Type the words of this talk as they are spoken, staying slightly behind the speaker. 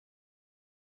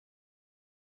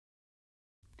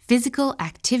Physical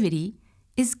activity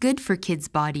is good for kids'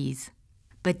 bodies.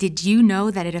 But did you know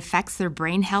that it affects their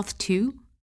brain health too?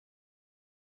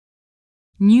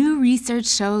 New research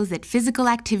shows that physical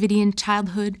activity in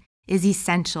childhood is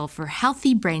essential for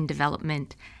healthy brain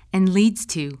development and leads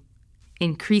to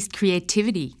increased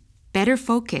creativity, better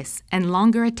focus and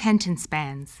longer attention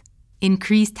spans,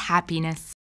 increased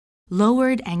happiness,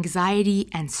 lowered anxiety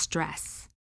and stress,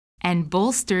 and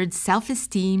bolstered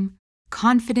self-esteem,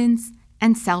 confidence,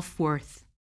 and self-worth.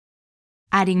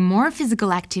 Adding more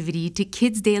physical activity to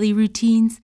kids' daily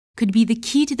routines could be the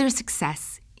key to their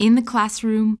success in the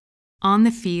classroom, on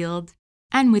the field,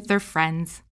 and with their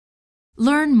friends.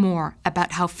 Learn more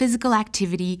about how physical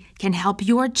activity can help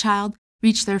your child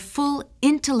reach their full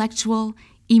intellectual,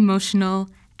 emotional,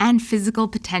 and physical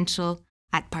potential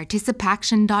at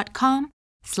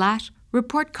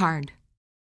ParticipACTION.com/reportcard.